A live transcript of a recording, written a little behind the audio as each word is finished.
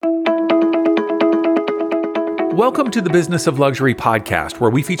Welcome to the Business of Luxury podcast, where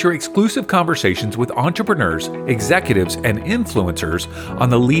we feature exclusive conversations with entrepreneurs, executives, and influencers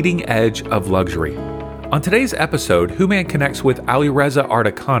on the leading edge of luxury. On today's episode, Hooman connects with Alireza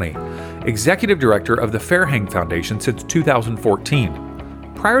Ardekani, Executive Director of the Farhang Foundation since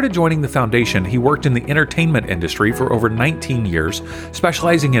 2014. Prior to joining the foundation, he worked in the entertainment industry for over 19 years,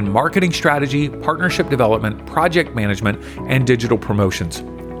 specializing in marketing strategy, partnership development, project management, and digital promotions.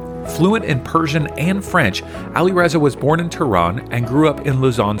 Fluent in Persian and French, Alireza was born in Tehran and grew up in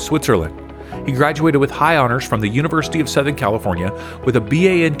Lausanne, Switzerland. He graduated with high honors from the University of Southern California with a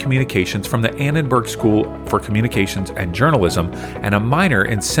BA in Communications from the Annenberg School for Communications and Journalism and a minor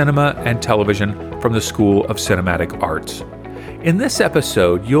in Cinema and Television from the School of Cinematic Arts. In this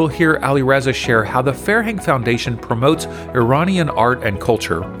episode, you'll hear Alireza share how the Farhang Foundation promotes Iranian art and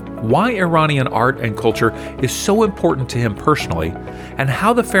culture, why Iranian art and culture is so important to him personally, and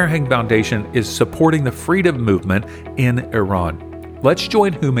how the Farhang Foundation is supporting the freedom movement in Iran. Let's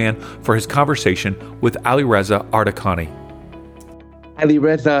join Hooman for his conversation with Alireza Ardekani.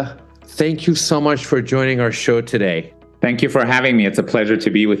 Alireza, thank you so much for joining our show today. Thank you for having me. It's a pleasure to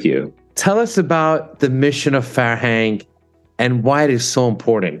be with you. Tell us about the mission of Farhang and why it is so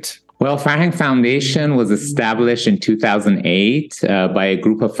important. Well, Farhang Foundation was established in 2008 by a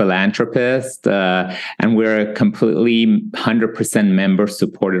group of philanthropists, and we're a completely 100%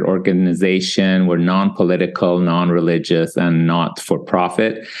 member-supported organization. We're non-political, non-religious, and not for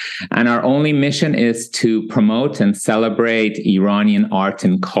profit. And our only mission is to promote and celebrate Iranian art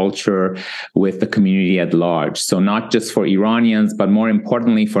and culture with the community at large. So not just for Iranians, but more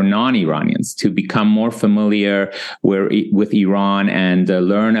importantly for non-Iranians, to become more familiar with Iran and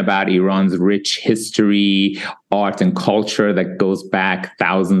learn about Iran's rich history, art, and culture that goes back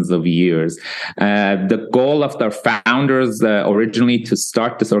thousands of years. The goal of the founders originally to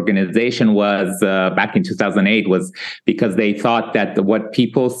start this organization was back in 2008 was because they thought that what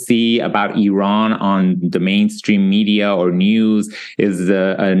people see about Iran on the mainstream media or news is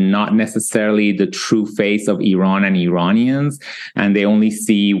not necessarily the true face of Iran and Iranians, and they only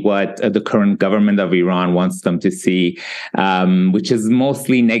see what the current government of Iran wants them to see, which is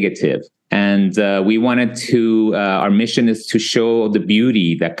mostly negative. And we wanted to, our mission is to show the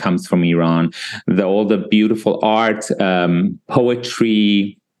beauty that comes from Iran, all the beautiful art,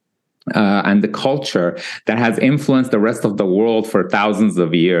 poetry, and the culture that has influenced the rest of the world for thousands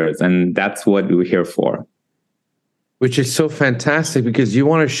of years. And that's what we're here for. Which is so fantastic because you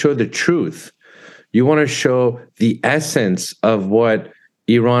want to show the truth. You want to show the essence of what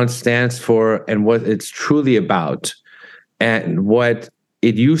Iran stands for and what it's truly about and what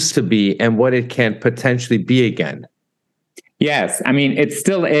it used to be and what it can potentially be again. Yes, I mean, it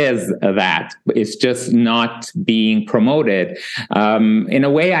still is that. It's just not being promoted. In a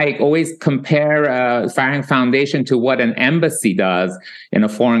way, I always compare Farhang Foundation to what an embassy does in a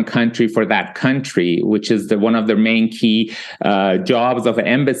foreign country for that country, which is one of their main key jobs of an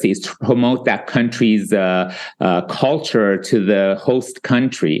embassy is to promote that country's culture to the host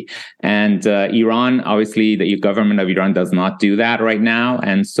country. And Iran, obviously, the government of Iran does not do that right now.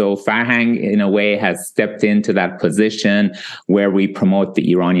 And so Farhang, in a way, has stepped into that position where we promote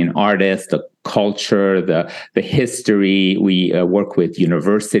the Iranian artists, the culture, the history. We work with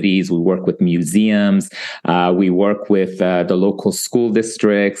universities, we work with museums, we work with the local school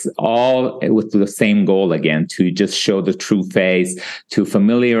districts, all with the same goal again, to just show the true face, to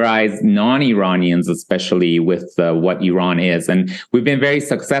familiarize non-Iranians, especially with what Iran is. And we've been very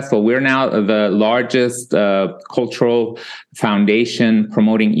successful. We're now the largest cultural foundation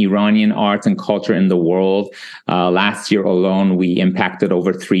promoting Iranian arts and culture in the world. Last year alone, we impacted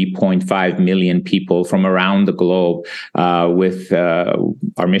over 3.5 million people from around the globe with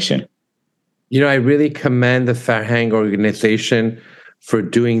our mission. You know, I really commend the Farhang organization for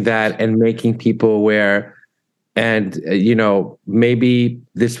doing that and making people aware. And, you know, maybe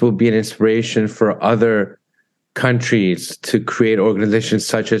this will be an inspiration for other countries to create organizations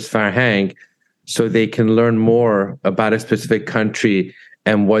such as Farhang so they can learn more about a specific country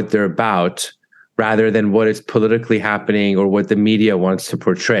and what they're about rather than what is politically happening or what the media wants to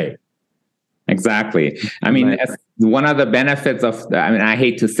portray. Exactly. I mean, one of the benefits of, I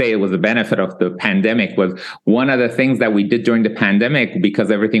hate to say it was a benefit of the pandemic, was one of the things that we did during the pandemic, because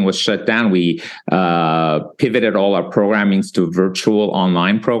everything was shut down, we pivoted all our programmings to virtual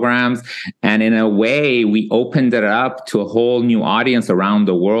online programs. And in a way, we opened it up to a whole new audience around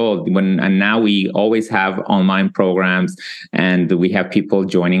the world. And now we always have online programs, and we have people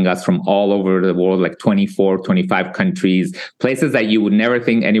joining us from all over the world, like 24, 25 countries, places that you would never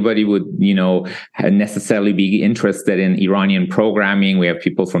think anybody would, necessarily be interested interested in Iranian programming. We have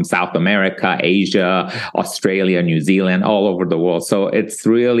people from South America, Asia, Australia, New Zealand, all over the world. So it's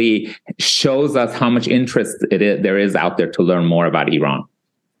really shows us how much interest there is out there to learn more about Iran.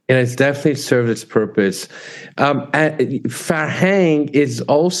 And it's definitely served its purpose. Farhang is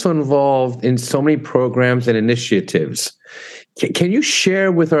also involved in so many programs and initiatives. Can you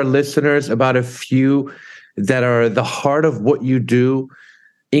share with our listeners about a few that are the heart of what you do,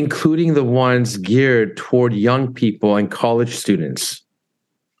 including the ones geared toward young people and college students?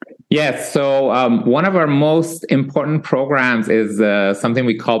 Yes. So one of our most important programs is something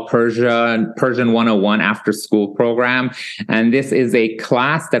we call Persian 101 after school program. And this is a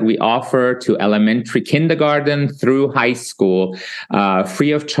class that we offer to elementary kindergarten through high school,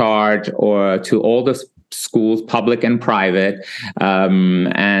 free of charge, or to all the schools, public and private.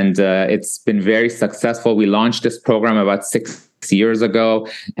 And it's been very successful. We launched this program about 6 years ago,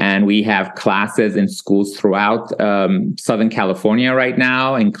 and we have classes in schools throughout Southern California right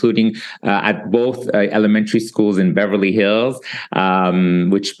now, including at both elementary schools in Beverly Hills,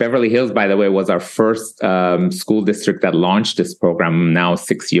 which Beverly Hills, by the way, was our first school district that launched this program now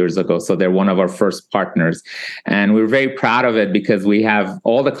 6 years ago. So they're one of our first partners. And we're very proud of it because we have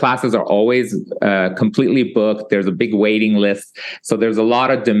all the classes are always completely booked. There's a big waiting list. So there's a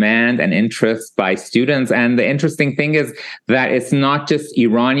lot of demand and interest by students. And the interesting thing is that it's not just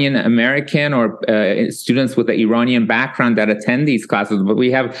Iranian American or students with an Iranian background that attend these classes, but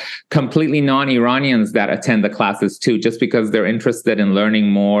we have completely non-Iranians that attend the classes too, just because they're interested in learning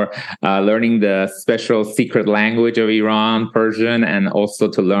more, learning the special secret language of Iran, Persian, and also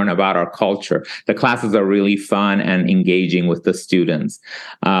to learn about our culture. The classes are really fun and engaging with the students.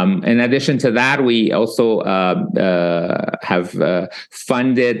 In addition to that, we also have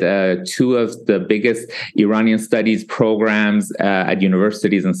funded two of the biggest Iranian studies programs at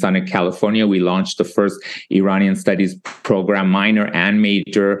universities in Southern California. We launched the first Iranian studies program, minor and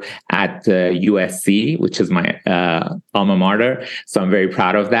major, at USC, which is my alma mater. So I'm very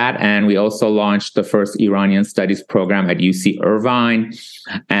proud of that. And we also launched the first Iranian studies program at UC Irvine.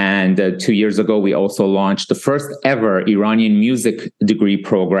 And 2 years ago, we also launched the first ever Iranian music degree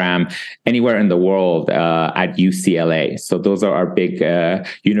program anywhere in the world at UCLA. So those are our big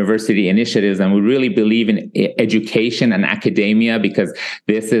university initiatives. And we really believe in education and academia, because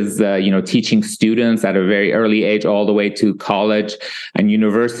this is, teaching students at a very early age all the way to college and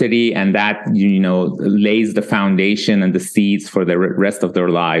university. And that, lays the foundation and the seeds for the rest of their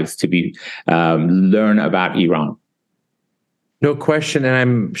lives to be learn about Iran. No question. And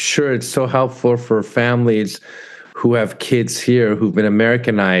I'm sure it's so helpful for families who have kids here who've been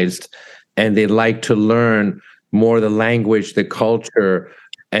Americanized and they like to learn more the language, the culture,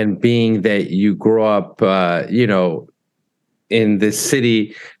 and being that you grow up, in this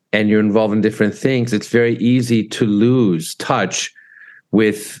city and you're involved in different things, it's very easy to lose touch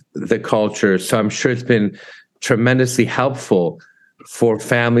with the culture. So I'm sure it's been tremendously helpful for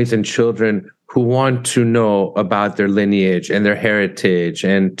families and children who want to know about their lineage and their heritage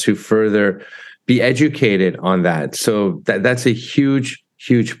and to further be educated on that. So that's a huge,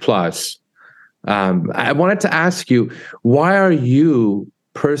 huge plus. I wanted to ask you, why are you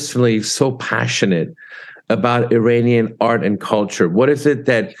personally so passionate about Iranian art and culture? What is it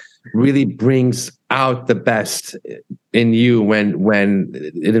that really brings out the best in you when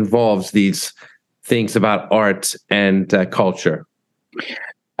it involves these things about art and culture?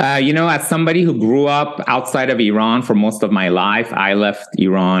 As somebody who grew up outside of Iran for most of my life, I left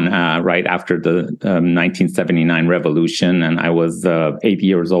Iran right after the 1979 revolution, and I was 8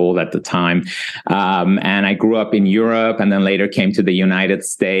 years old at the time. And I grew up in Europe and then later came to the United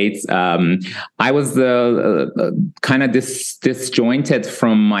States. I was kind of disjointed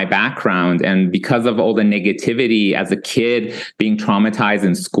from my background, and because of all the negativity as a kid, being traumatized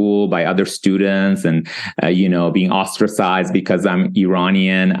in school by other students and, being ostracized because I'm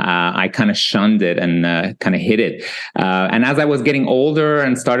Iranian, I kind of shunned it and kind of hid it. And as I was getting older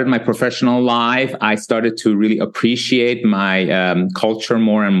and started my professional life, I started to really appreciate my culture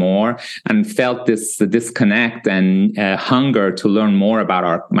more and more, and felt this disconnect and hunger to learn more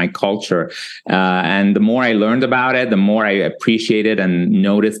about my culture. And the more I learned about it, the more I appreciated and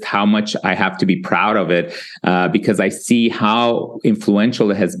noticed how much I have to be proud of it, because I see how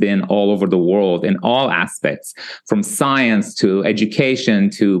influential it has been all over the world in all aspects, from science to education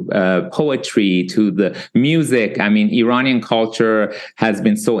to poetry, to the music. I mean, Iranian culture has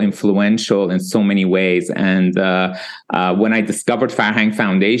been so influential in so many ways. And when I discovered Farhang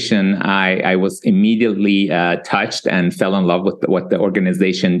Foundation, I was immediately touched and fell in love with what the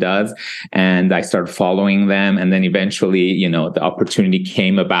organization does. And I started following them. And then eventually, you know, the opportunity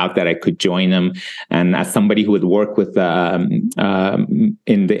came about that I could join them. And as somebody who would work with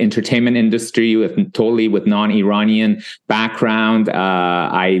in the entertainment industry with non-Iranian background,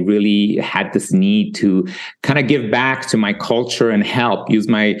 I really had this need to kind of give back to my culture and help use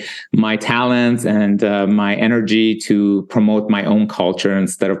my talents and my energy to promote my own culture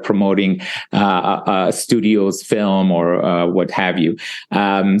instead of promoting a studio's film or what have you.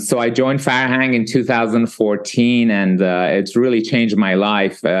 So I joined Farhang in 2014, and it's really changed my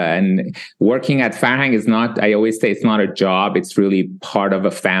life. And working at Farhang is not, I always say it's not a job, it's really part of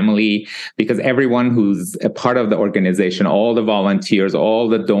a family, because everyone who's a part of the organization, all the volunteers, all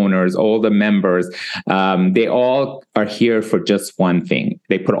the donors, all the members, they all are here for just one thing.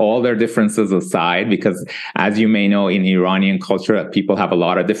 They put all their differences aside because, as you may know, in Iranian culture, people have a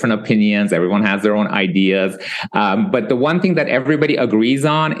lot of different opinions. Everyone has their own ideas. But the one thing that everybody agrees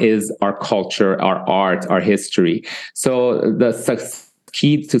on is our culture, our art, our history. So the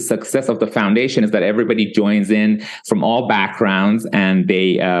key to success of the foundation is that everybody joins in from all backgrounds and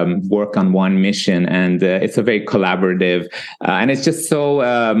they work on one mission. And it's a very collaborative, and it's just so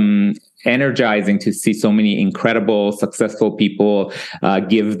energizing to see so many incredible, successful people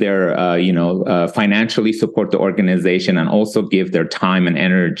give their, financially support the organization and also give their time and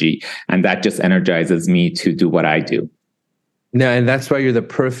energy. And that just energizes me to do what I do. No, and that's why you're the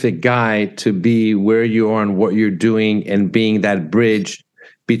perfect guy to be where you are and what you're doing and being that bridge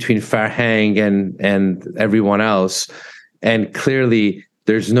between Farhang and everyone else. And clearly,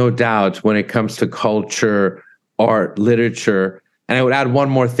 there's no doubt when it comes to culture, art, literature. And I would add one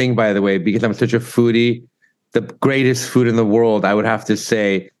more thing, by the way, because I'm such a foodie. The greatest food in the world, I would have to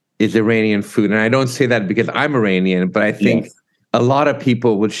say, is Iranian food. And I don't say that because I'm Iranian, but I think a lot of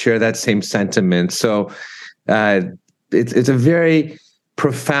people would share that same sentiment. So it's a very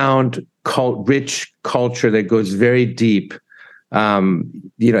profound, rich culture that goes very deep.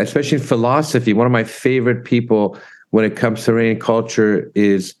 Especially in philosophy, one of my favorite people when it comes to Iranian culture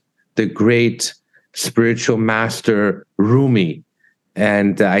is the great spiritual master Rumi.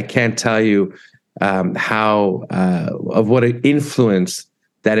 And I can't tell you how of what an influence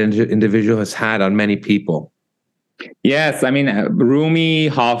that individual has had on many people. Yes, I mean, Rumi,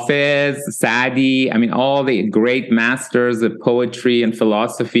 Hafiz, Sadi, I mean, all the great masters of poetry and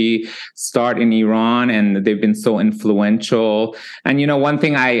philosophy start in Iran, and they've been so influential. And, one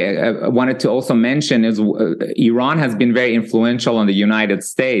thing I wanted to also mention is Iran has been very influential on the United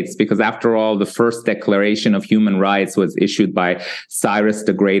States, because after all, the first Declaration of Human Rights was issued by Cyrus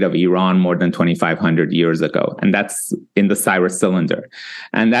the Great of Iran more than 2,500 years ago. And that's in the Cyrus cylinder.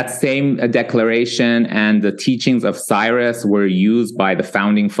 And that same declaration and the teachings of Cyrus were used by the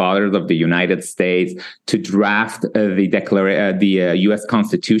founding fathers of the United States to draft the U.S.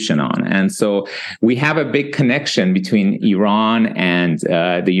 Constitution on. And so we have a big connection between Iran and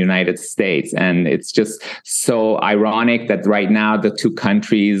the United States. And it's just so ironic that right now the two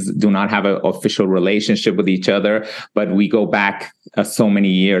countries do not have an official relationship with each other, but we go back so many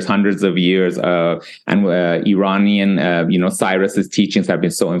years, hundreds of years, and Iranian, Cyrus's teachings have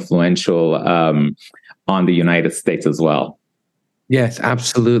been so influential on the United States as well. Yes,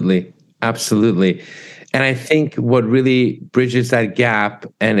 absolutely. Absolutely. And I think what really bridges that gap,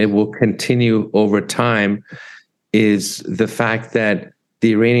 and it will continue over time, is the fact that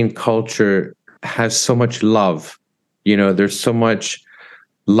the Iranian culture has so much love. There's so much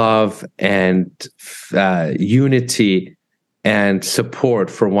love and unity and support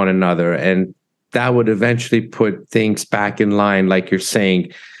for one another. And that would eventually put things back in line, like you're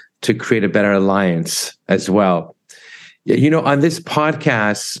saying, to create a better alliance as well. On this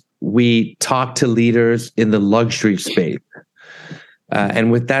podcast, we talk to leaders in the luxury space.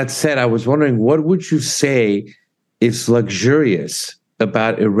 And with that said, I was wondering, what would you say is luxurious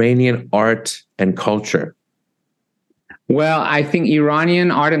about Iranian art and culture? Well, I think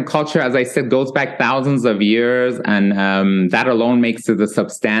Iranian art and culture, as I said, goes back thousands of years, and that alone makes it a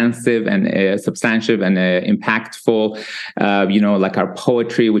substantive and impactful. Like our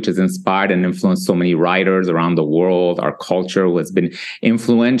poetry, which has inspired and influenced so many writers around the world. Our culture has been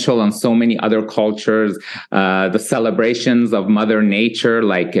influential on so many other cultures. The celebrations of Mother Nature,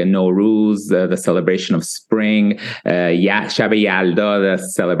 like Nowruz, the celebration of spring, Shab Yalda, the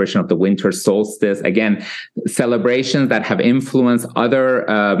celebration of the winter solstice. Again, celebrations that that have influenced other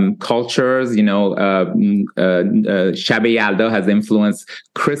cultures. Shab Yalda has influenced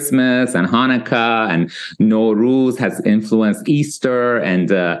Christmas and Hanukkah, and Nowruz has influenced Easter, and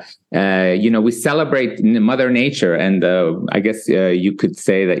we celebrate Mother Nature, and I guess you could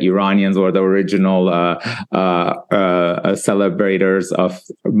say that Iranians were the original celebrators of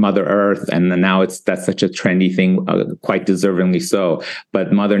Mother Earth, and now that's such a trendy thing, quite deservingly so.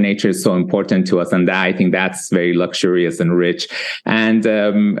 But Mother Nature is so important to us, and I think that's very luxurious and rich. And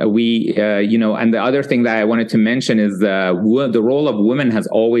and the other thing that I wanted to mention is the role of women has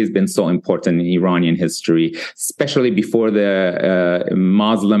always been so important in Iranian history, especially before the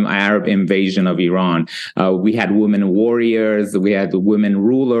Muslim Arab invasion of Iran. We had women warriors, we had women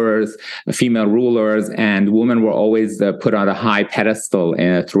rulers, female rulers, and women were always put on a high pedestal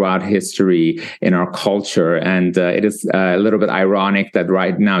throughout history in our culture. And it is a little bit ironic that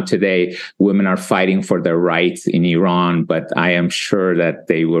right now today, women are fighting for their rights in Iran, but I am sure that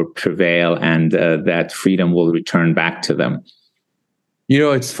they will prevail and that freedom will return back to them.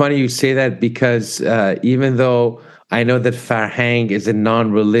 It's funny you say that, because even though I know that Farhang is a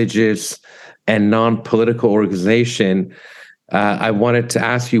non-religious and non-political organization, I wanted to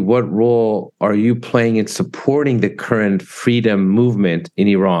ask you, what role are you playing in supporting the current freedom movement in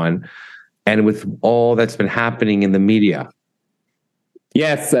Iran and with all that's been happening in the media?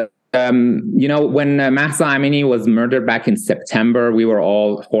 Yes. When Mahsa Amini was murdered back in September, we were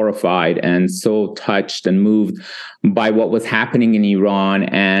all horrified and so touched and moved by what was happening in Iran.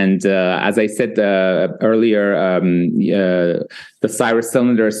 And as I said earlier, the Cyrus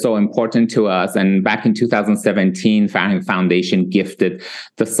Cylinder is so important to us. And back in 2017, Farhang Foundation gifted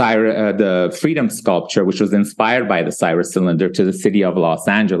the Freedom Sculpture, which was inspired by the Cyrus Cylinder, to the city of Los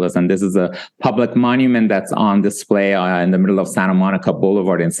Angeles. And this is a public monument that's on display in the middle of Santa Monica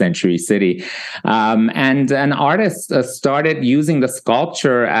Boulevard in Century City. And an artist started using the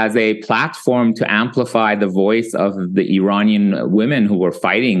sculpture as a platform to amplify the voice of the Iranian women who were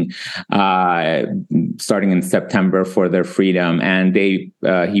fighting starting in September for their freedom. And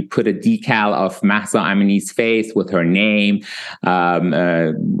he put a decal of Mahsa Amini's face with her name and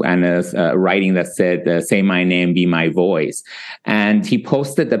a writing that said, "Say my name, be my voice." And he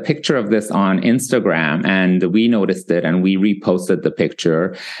posted the picture of this on Instagram, and we noticed it and we reposted the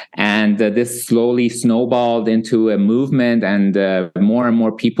picture. And this slowly snowballed into a movement, and more and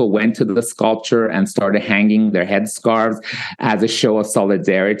more people went to the sculpture and started hanging their headscarves as a show of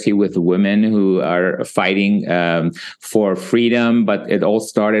solidarity with women who are fighting for freedom. But it all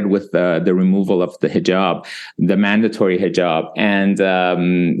started with the removal of the hijab, the mandatory hijab. And,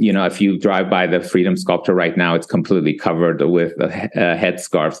 if you drive by the Freedom Sculpture right now, it's completely covered with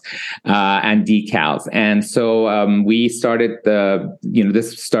headscarves and decals. And so we started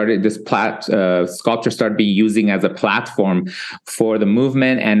this sculpture started being using as a platform for the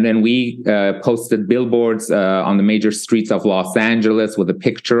movement. And then we posted billboards on the major streets of Los Angeles with a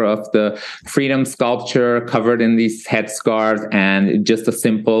picture of the Freedom Sculpture covered in these headscarves and just a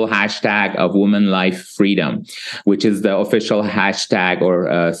simple hashtag of Woman Life Freedom, which is the official hashtag or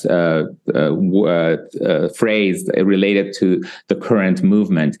phrase related to the current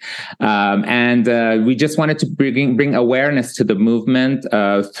movement. And we just wanted to bring awareness to the movement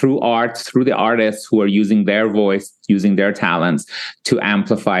through art, through the artists who are using their voice, using their talents to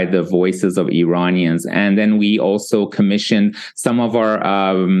amplify the voices of Iranians. And then we also commissioned some of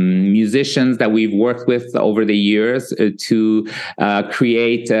our musicians that we've worked with over the years to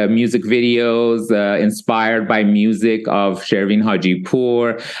create music videos inspired by music of Shervin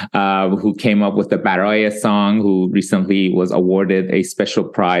Hajipour, who came up with the Baraye song, who recently was awarded a special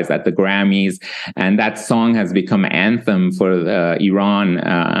prize at the Grammys. And that song has become an anthem for Iran,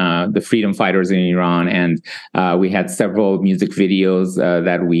 the freedom fighters in Iran. And we had several music videos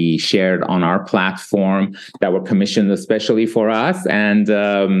that we shared on our platform that were commissioned especially for us. And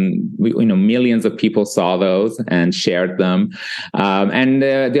millions of people saw those and shared them. And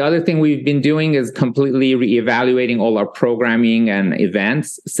the other thing we've been doing is completely reevaluating all our programming and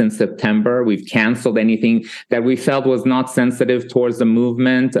events since September. We've canceled anything that we felt was not sensitive towards the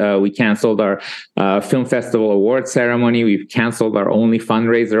movement. We canceled our Film Festival award ceremony. We've canceled our only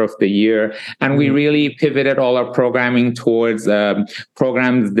fundraiser of the year. And we really pivoted all our programming towards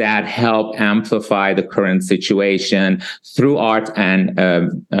programs that help amplify the current situation through art and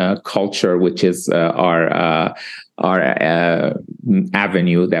culture, which is our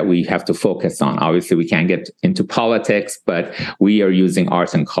avenue that we have to focus on. Obviously, we can't get into politics, but we are using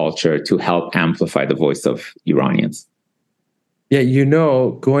art and culture to help amplify the voice of Iranians. Yeah,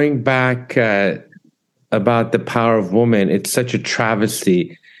 going back about the power of women, it's such a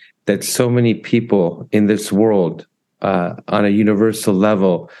travesty that so many people in this world on a universal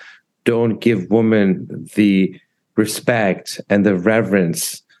level don't give women the respect and the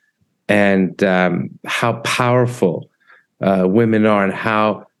reverence and how powerful women are, and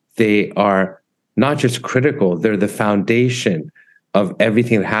how they are not just critical, they're the foundation of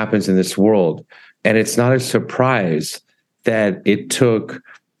everything that happens in this world. And it's not a surprise that it took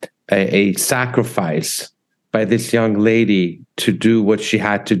a sacrifice by this young lady to do what she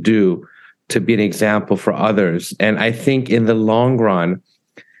had to do to be an example for others. And I think in the long run,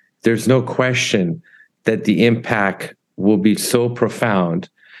 there's no question that the impact will be so profound,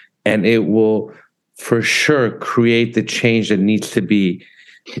 and it will for sure create the change that needs to be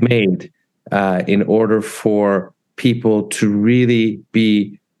made in order for people to really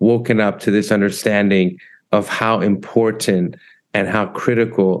be woken up to this understanding of how important and how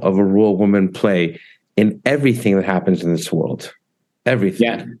critical of a role women play in everything that happens in this world. Everything.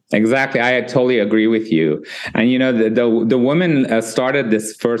 Yeah, exactly. I totally agree with you. And the women started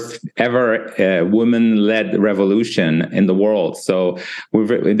this first ever women-led revolution in the world. So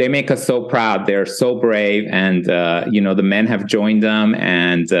they make us so proud. They're so brave, and the men have joined them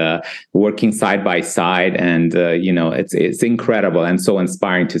and working side by side. And it's incredible and so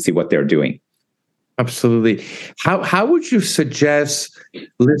inspiring to see what they're doing. Absolutely. How would you suggest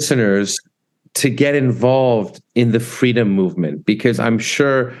listeners to get involved in the freedom movement? Because I'm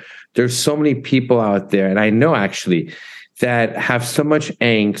sure there's so many people out there, and I know actually, that have so much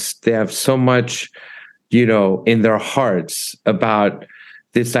angst, they have so much, in their hearts about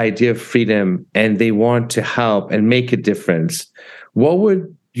this idea of freedom, and they want to help and make a difference. What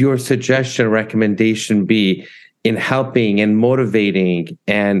would your suggestion, recommendation be in helping and motivating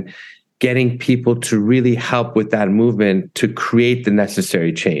and getting people to really help with that movement to create the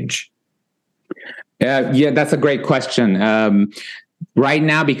necessary change? Yeah, that's a great question. Right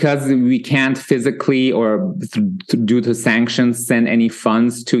now, because we can't physically or due to sanctions send any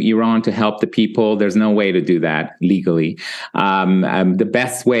funds to Iran to help the people, there's no way to do that legally. The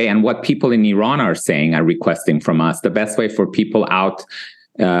best way, and what people in Iran are saying, are requesting from us, the best way for people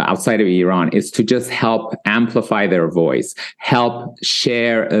outside of Iran is to just help amplify their voice, help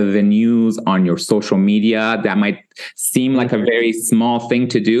share the news on your social media. That might seem like a very small thing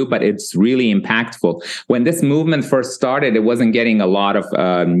to do, but it's really impactful. When this movement first started, it wasn't getting a lot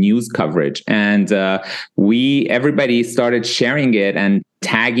of news coverage, and everybody started sharing it and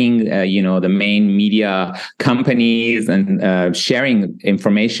tagging, the main media companies and sharing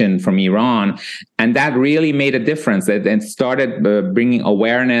information from Iran. And that really made a difference. It started bringing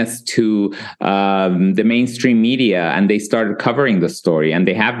awareness to the mainstream media, and they started covering the story, and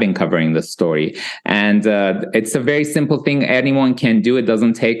they have been covering the story. And it's a very simple thing anyone can do. It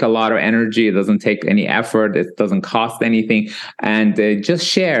doesn't take a lot of energy. It doesn't take any effort. It doesn't cost anything. And just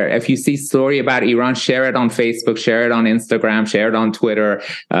share. If you see a story about Iran, share it on Facebook, share it on Instagram, share it on Twitter,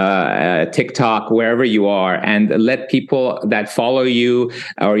 TikTok, wherever you are, and let people that follow you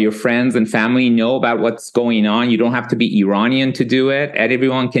or your friends and family know about what's going on. You don't have to be Iranian to do it.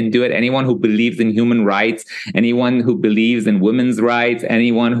 Everyone can do it. Anyone who believes in human rights, anyone who believes in women's rights,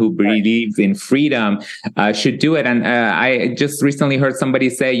 anyone who believes in freedom should do it. And I just recently heard somebody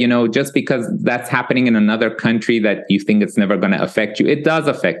say, just because that's happening in another country that you think it's never going to affect you, it does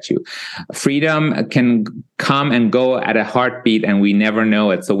affect you. Freedom can come and go at a heartbeat, and we never know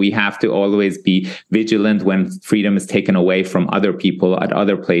it. So we have to always be vigilant when freedom is taken away from other people at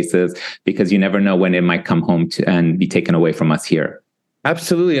other places, because you never know when it might come home and be taken away from us here.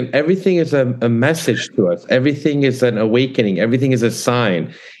 Absolutely. And everything is a message to us. Everything is an awakening. Everything is a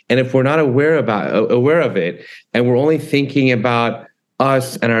sign. And if we're not aware of it, and we're only thinking about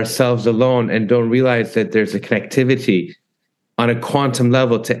us and ourselves alone, and don't realize that there's a connectivity on a quantum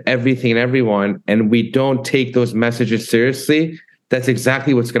level to everything and everyone, and we don't take those messages seriously, that's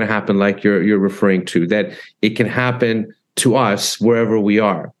exactly what's going to happen, like you're referring to, that it can happen to us wherever we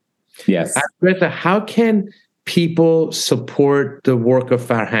are. Yes. Alireza, how can people support the work of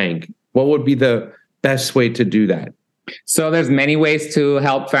Farhang? What would be the best way to do that? So there's many ways to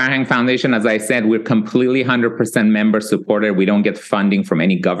help Farhang Foundation. As I said, we're completely 100% member supported. We don't get funding from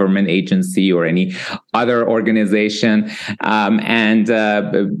any government agency or any other organization.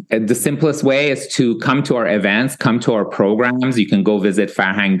 The simplest way is to come to our events, come to our programs. You can go visit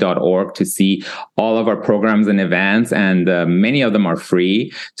farhang.org to see all of our programs and events, and many of them are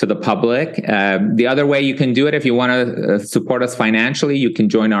free to the public. The other way you can do it, if you want to support us financially, you can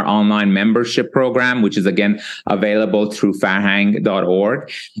join our online membership program, which is again available available through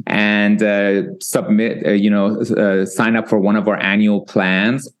farhang.org, and submit, sign up for one of our annual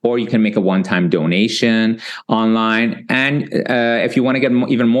plans, or you can make a one-time donation online. And if you want to get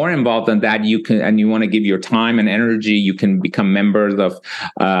even more involved in that, you can, and you want to give your time and energy, you can become members of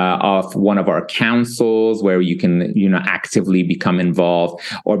one of our councils, where you can, actively become involved,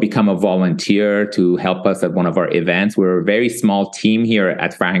 or become a volunteer to help us at one of our events. We're a very small team here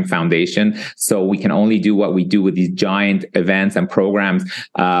at Farhang Foundation, so we can only do what we do with these giant events and programs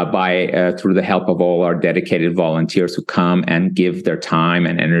through the help of all our dedicated volunteers who come and give their time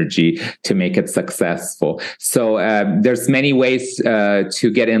and energy to make it successful. So there's many ways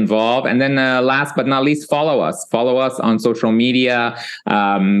to get involved. And then last but not least, follow us on social media,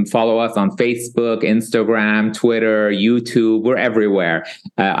 follow us on Facebook, Instagram, Twitter, YouTube. We're everywhere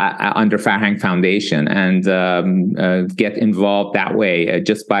under Farhang Foundation, and get involved that way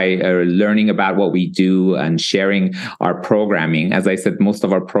just by learning about what we do and sharing our programming. As I said, most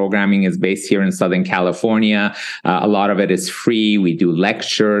of our programming is based here in Southern California. A lot of it is free. We do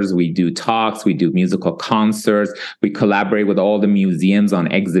lectures, we do talks, we do musical concerts. We collaborate with all the museums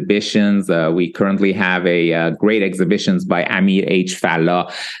on exhibitions. We currently have a great exhibitions by Amir H.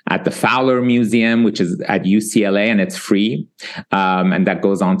 Fallah at the Fowler Museum, which is at UCLA, and it's free. And that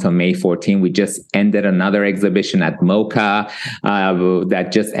goes on till May 14. We just ended another exhibition at MoCA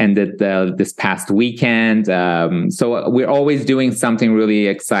that just ended this past weekend. So we're always doing something really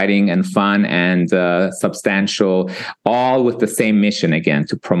exciting and fun and substantial, all with the same mission, again,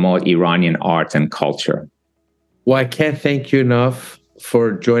 to promote Iranian art and culture. Well, I can't thank you enough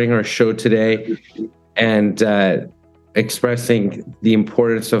for joining our show today and expressing the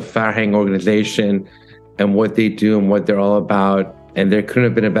importance of Farhang organization and what they do and what they're all about. And there couldn't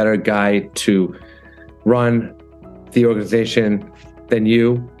have been a better guy to run the organization than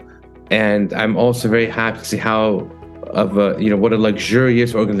you. And I'm also very happy to see what a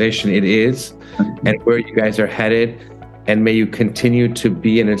luxurious organization it is and where you guys are headed. And may you continue to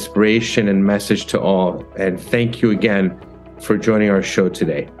be an inspiration and message to all. And thank you again for joining our show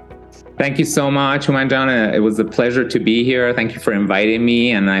today. Thank you so much, Humanjan. It was a pleasure to be here. Thank you for inviting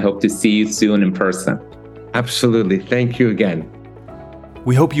me, and I hope to see you soon in person. Absolutely. Thank you again.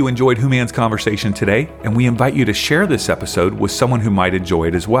 We hope you enjoyed Human's conversation today, and we invite you to share this episode with someone who might enjoy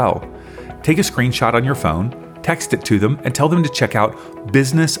it as well. Take a screenshot on your phone, text it to them, and tell them to check out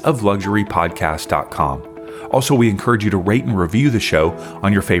businessofluxurypodcast.com. Also, we encourage you to rate and review the show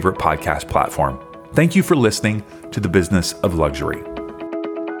on your favorite podcast platform. Thank you for listening to The Business of Luxury.